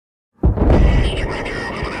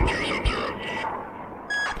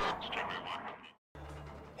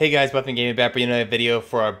Hey guys, Buffing Gaming back bringing another video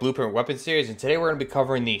for our Blueprint Weapon Series, and today we're going to be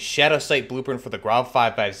covering the Shadowsight Blueprint for the GRAU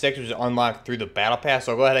 556, which is unlocked through the Battle Pass.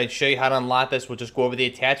 So I'll go ahead and show you how to unlock this. We'll just go over the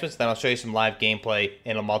attachments, then I'll show you some live gameplay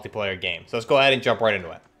in a multiplayer game. So let's go ahead and jump right into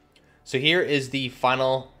it. So here is the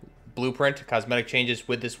final blueprint, cosmetic changes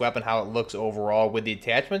with this weapon, how it looks overall with the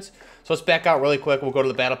attachments. So let's back out really quick. We'll go to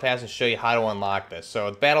the Battle Pass and show you how to unlock this. So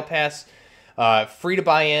the Battle Pass, free to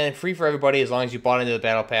buy in, free for everybody as long as you bought into the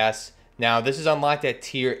Battle Pass. Now, this is unlocked at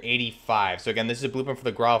tier 85. So again, this is a blueprint for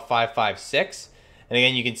the GRAU 556. And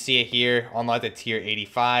again, you can see it here, unlocked at tier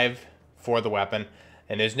 85 for the weapon.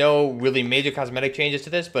 And there's no really major cosmetic changes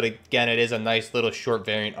to this, but again, it is a nice little short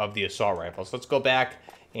variant of the assault rifle. So let's go back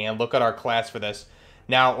and look at our class for this.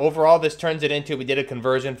 Now, overall, this turns it into, we did a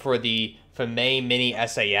conversion for the FAME Mini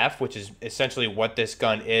SAF, which is essentially what this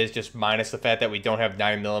gun is, just minus the fact that we don't have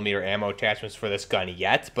 9mm ammo attachments for this gun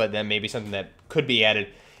yet, but then maybe something that could be added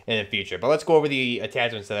in the future. But let's go over the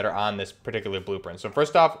attachments that are on this particular blueprint. So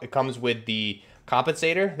first off, it comes with the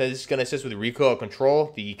compensator. This is going to assist with recoil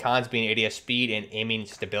control, the cons being ADS speed and aiming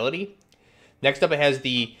stability. Next up, it has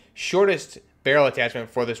the shortest barrel attachment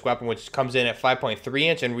for this weapon, which comes in at 5.3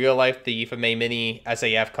 inch. In real life, the FAME Mini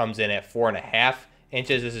SAF comes in at 4.5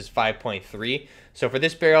 inches. This is 5.3. So for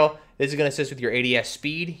this barrel, this is going to assist with your ADS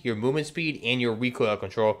speed, your movement speed, and your recoil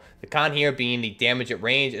control. The con here being the damage at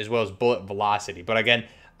range as well as bullet velocity. But again,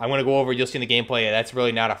 I'm going to go over, you'll see in the gameplay, that's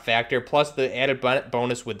really not a factor. Plus, the added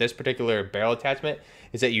bonus with this particular barrel attachment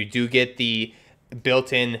is that you do get the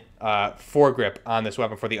built-in foregrip on this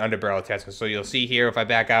weapon for the underbarrel attachment. So you'll see here, if I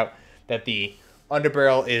back out, that the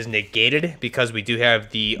underbarrel is negated because we do have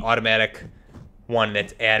the automatic one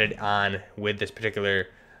that's added on with this particular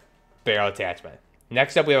barrel attachment.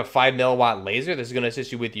 Next up, we have a 5mW laser. This is going to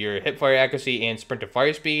assist you with your hip fire accuracy and sprint to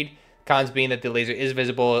fire speed. Cons being that the laser is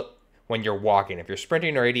visible when you're walking. If you're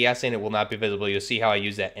sprinting or ADSing, it will not be visible. You'll see how I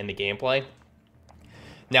use that in the gameplay.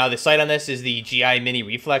 Now, the sight on this is the GI Mini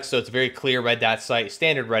Reflex, so it's a very clear red dot sight,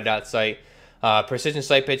 standard red dot sight. Precision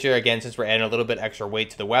sight picture, again, since we're adding a little bit extra weight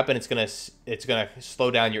to the weapon, it's gonna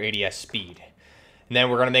slow down your ADS speed. And then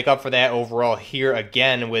we're gonna make up for that overall here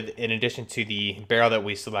again with, in addition to the barrel that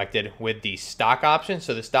we selected, with the stock option.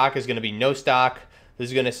 So the stock is gonna be no stock. This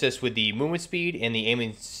is gonna assist with the movement speed and the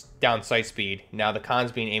aiming down sight speed. Now the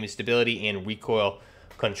cons being aiming stability and recoil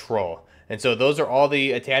control. And so those are all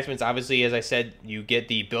the attachments. Obviously, as I said, you get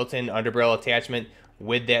the built-in underbarrel attachment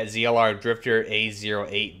with that ZLR Drifter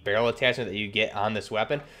A08 barrel attachment that you get on this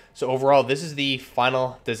weapon. So overall, this is the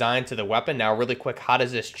final design to the weapon. Now, really quick, how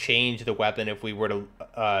does this change the weapon if we were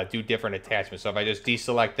to do different attachments? So if I just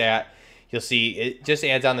deselect that, you'll see it just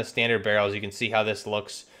adds on the standard barrels. You can see how this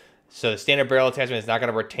looks. So the standard barrel attachment is not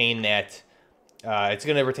going to retain that. It's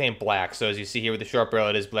going to retain black. So as you see here with the short barrel,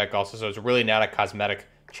 it is black also. So it's really not a cosmetic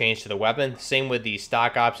change to the weapon. Same with the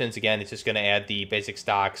stock options. Again, it's just going to add the basic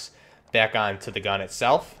stocks back onto the gun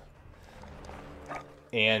itself.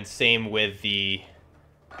 And same with the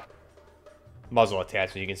muzzle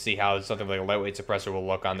attachment. You can see how something like a lightweight suppressor will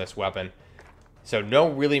look on this weapon. So no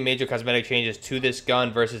really major cosmetic changes to this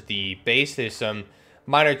gun versus the base. There's some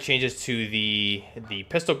minor changes to the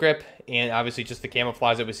pistol grip and obviously just the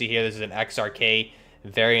camouflage that we see here. This is an XRK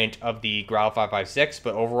variant of the GRAU 556,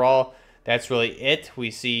 but overall that's really it.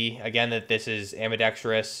 We see again that this is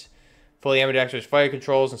ambidextrous, fully ambidextrous fire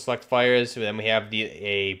controls and select fires. Then we have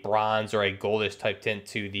a bronze or a goldish type tint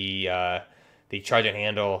to the charging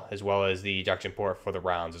handle as well as the ejection port for the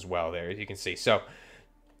rounds as well there, as you can see. So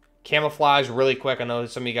camouflage really quick. I know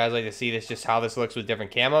some of you guys like to see this, just how this looks with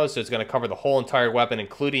different camos. So it's going to cover the whole entire weapon,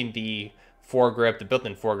 including the foregrip, the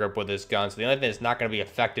built-in foregrip with this gun. So the only thing that's not going to be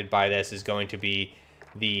affected by this is going to be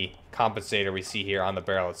the compensator we see here on the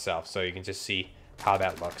barrel itself. So you can just see how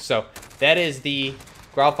that looks. So that is the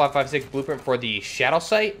GRAU 556 blueprint for the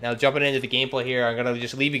Shadowsight. Now jumping into the gameplay here, I'm going to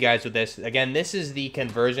just leave you guys with this. Again, this is the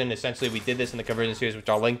conversion. Essentially, we did this in the conversion series, which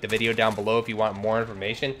I'll link the video down below if you want more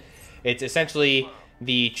information. It's essentially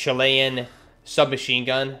the Chilean submachine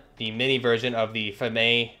gun, the mini version of the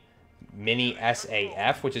FAME Mini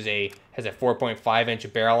SAF, which is has a 4.5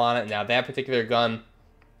 inch barrel on it. Now that particular gun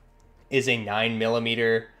is a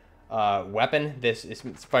 9mm weapon. This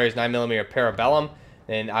fires 9mm parabellum,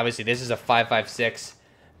 and obviously this is a 5.56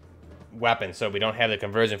 weapon, so we don't have the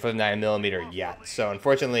conversion for the 9mm yet. So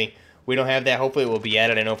unfortunately, we don't have that. Hopefully it will be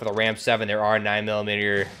added. I know for the Ram 7 there are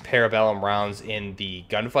 9mm parabellum rounds in the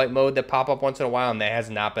gunfight mode that pop up once in a while, and that has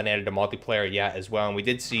not been added to multiplayer yet as well. And we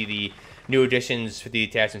did see the new additions for the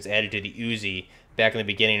attachments added to the Uzi back in the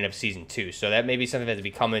beginning of Season 2. So that may be something that's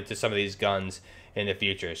be coming to some of these guns in the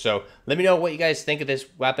future. So let me know what you guys think of this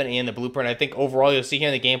weapon and the blueprint. I think overall you'll see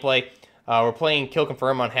here in the gameplay, We're playing Kill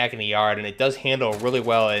Confirm on Hack in the Yard, and it does handle really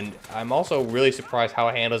well, and I'm also really surprised how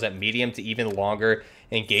it handles at medium to even longer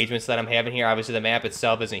engagements that I'm having here. Obviously, the map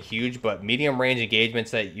itself isn't huge, but medium range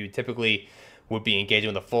engagements that you typically would be engaging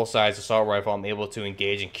with a full-size assault rifle, I'm able to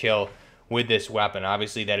engage and kill with this weapon.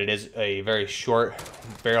 Obviously, that it is a very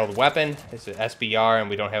short-barreled weapon. It's an SBR, and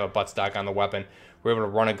we don't have a buttstock on the weapon. We're able to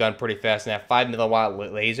run a gun pretty fast, and that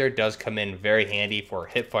 5mm laser does come in very handy for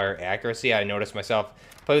hip-fire accuracy. I noticed myself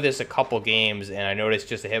play with this a couple games, and I noticed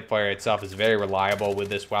just the hip-fire itself is very reliable with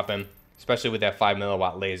this weapon, especially with that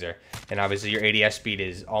 5mm laser. And obviously, your ADS speed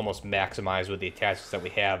is almost maximized with the attachments that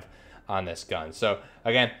we have on this gun. So,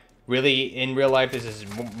 again, really, in real life, this is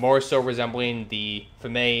more so resembling the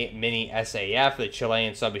Fame Mini SAF, the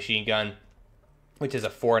Chilean submachine gun, which is a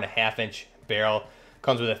 4.5-inch barrel.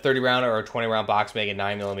 Comes with a 30-round or a 20-round box mag and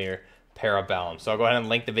 9mm parabellum. So I'll go ahead and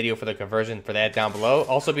link the video for the conversion for that down below.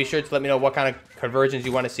 Also, be sure to let me know what kind of conversions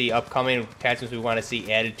you want to see, upcoming attachments we want to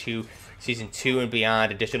see added to Season 2 and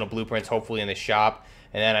beyond, additional blueprints hopefully in the shop.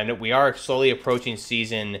 And then I know we are slowly approaching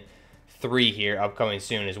Season 3 here, upcoming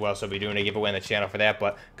soon as well, so I'll be doing a giveaway on the channel for that.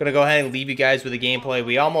 But gonna go ahead and leave you guys with the gameplay.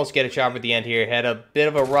 We almost get a chopper at the end here. Had a bit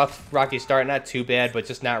of a rocky start, not too bad, but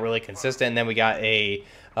just not really consistent. And then we got a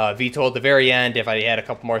VTOL at the very end. If I had a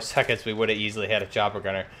couple more seconds, we would have easily had a chopper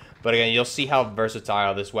gunner. But again, you'll see how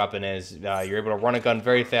versatile this weapon is. You're able to run a gun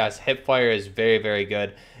very fast. Hip fire is very, very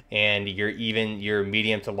good. And your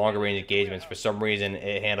medium to longer range engagements, for some reason,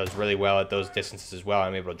 it handles really well at those distances as well.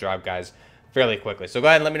 I'm able to drive guys fairly quickly. So go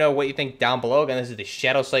ahead and let me know what you think down below. Again, this is the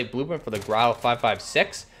Shadowsight blueprint for the GRAU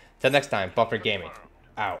 556. Till next time, Buffer Gaming,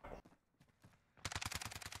 out.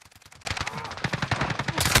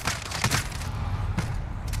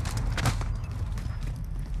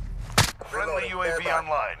 Friendly UAV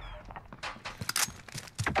online.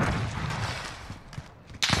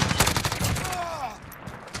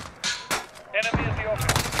 Enemy in the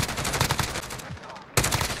office.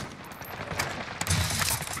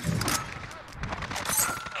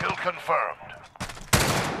 Kill confirmed.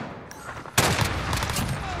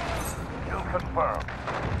 Kill confirmed.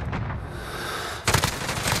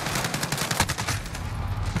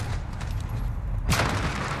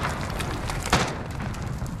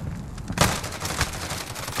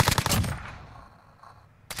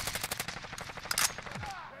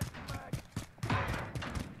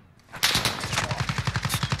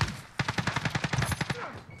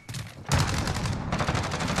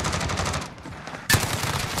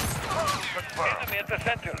 Enemy at the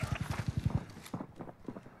center.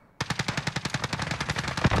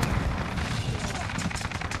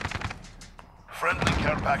 Friendly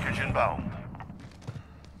care package inbound.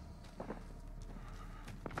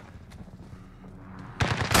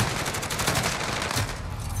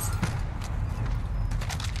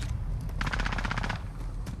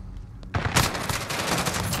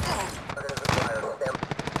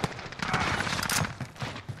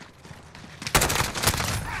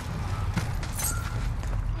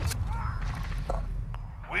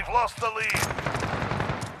 We've lost the lead.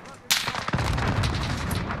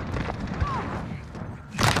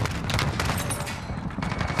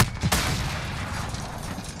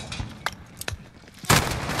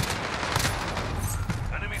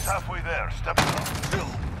 Enemies halfway there. Step it up.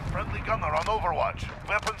 Friendly gunner on Overwatch.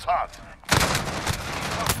 Weapons hot.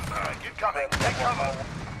 Get coming. Take cover.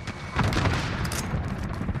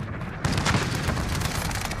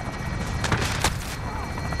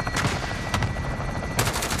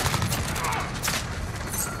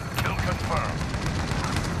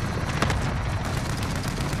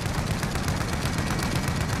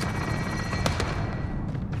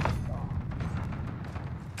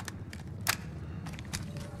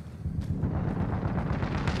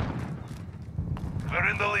 We're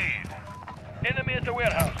in the lead. Enemy at the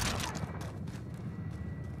warehouse.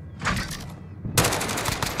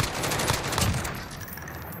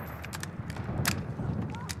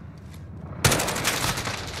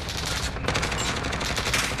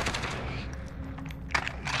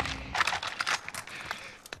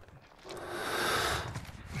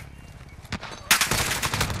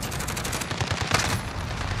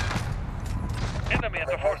 Enemy at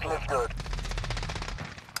the forklift.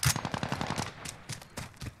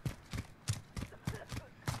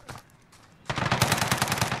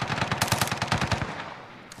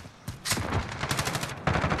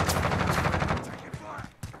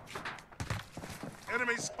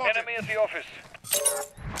 Enemy at the office.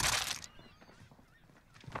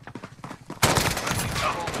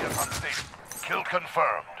 Kill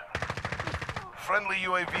confirmed. Friendly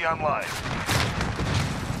UAV online.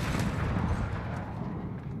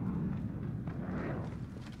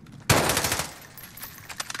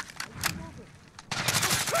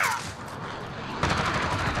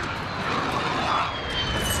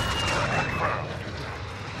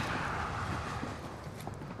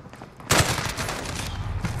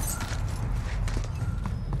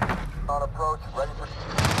 On approach, ready for...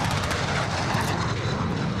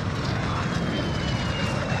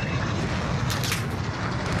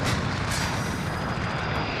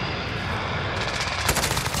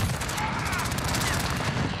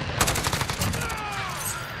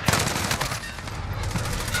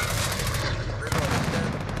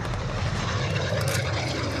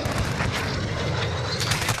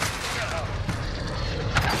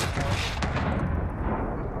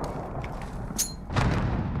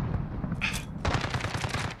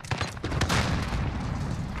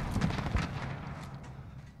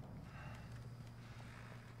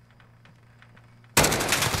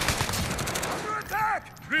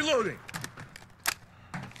 Reloading!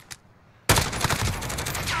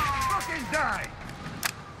 Fucking die!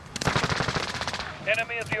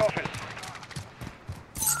 Enemy at the office.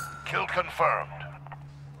 Kill confirmed.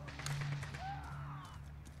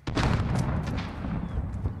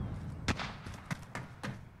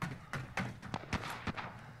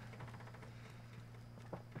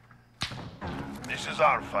 This is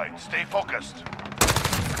our fight. Stay focused.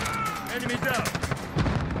 Enemy down.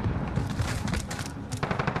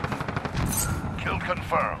 Kill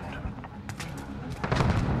confirmed.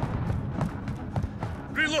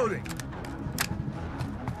 Reloading.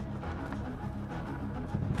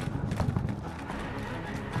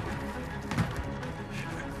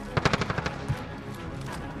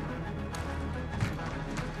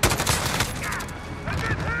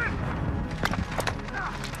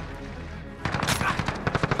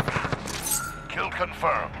 Kill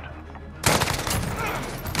confirmed.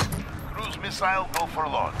 Cruise missile go for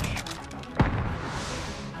launch.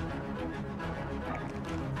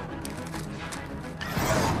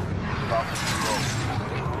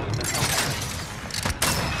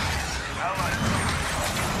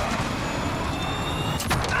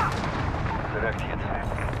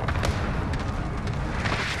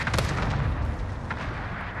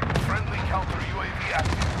 Friendly counter UAV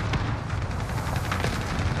active.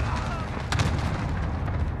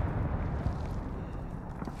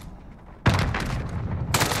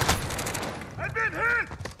 I've been hit!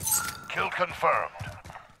 Kill confirmed.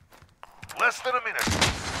 Less than a minute.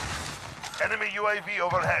 Enemy UAV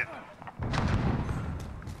overhead.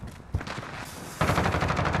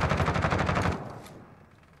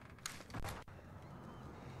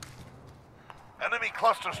 Enemy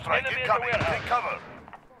cluster strike Enemy at the incoming. warehouse. Take cover.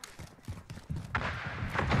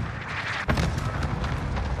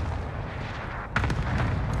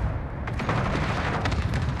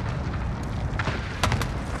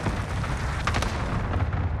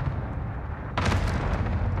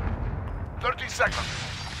 Seconds.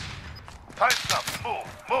 Time's up.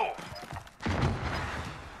 Move.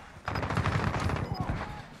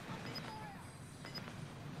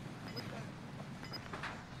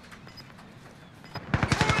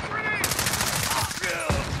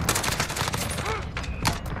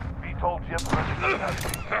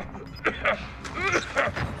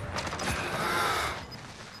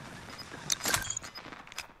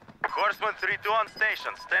 3-2 on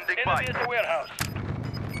station, standing by. Enemy at the warehouse.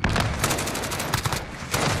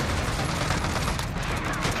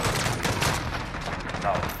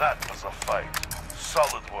 Now that was a fight.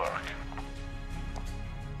 Solid work.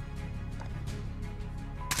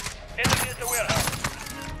 Enemy at the warehouse.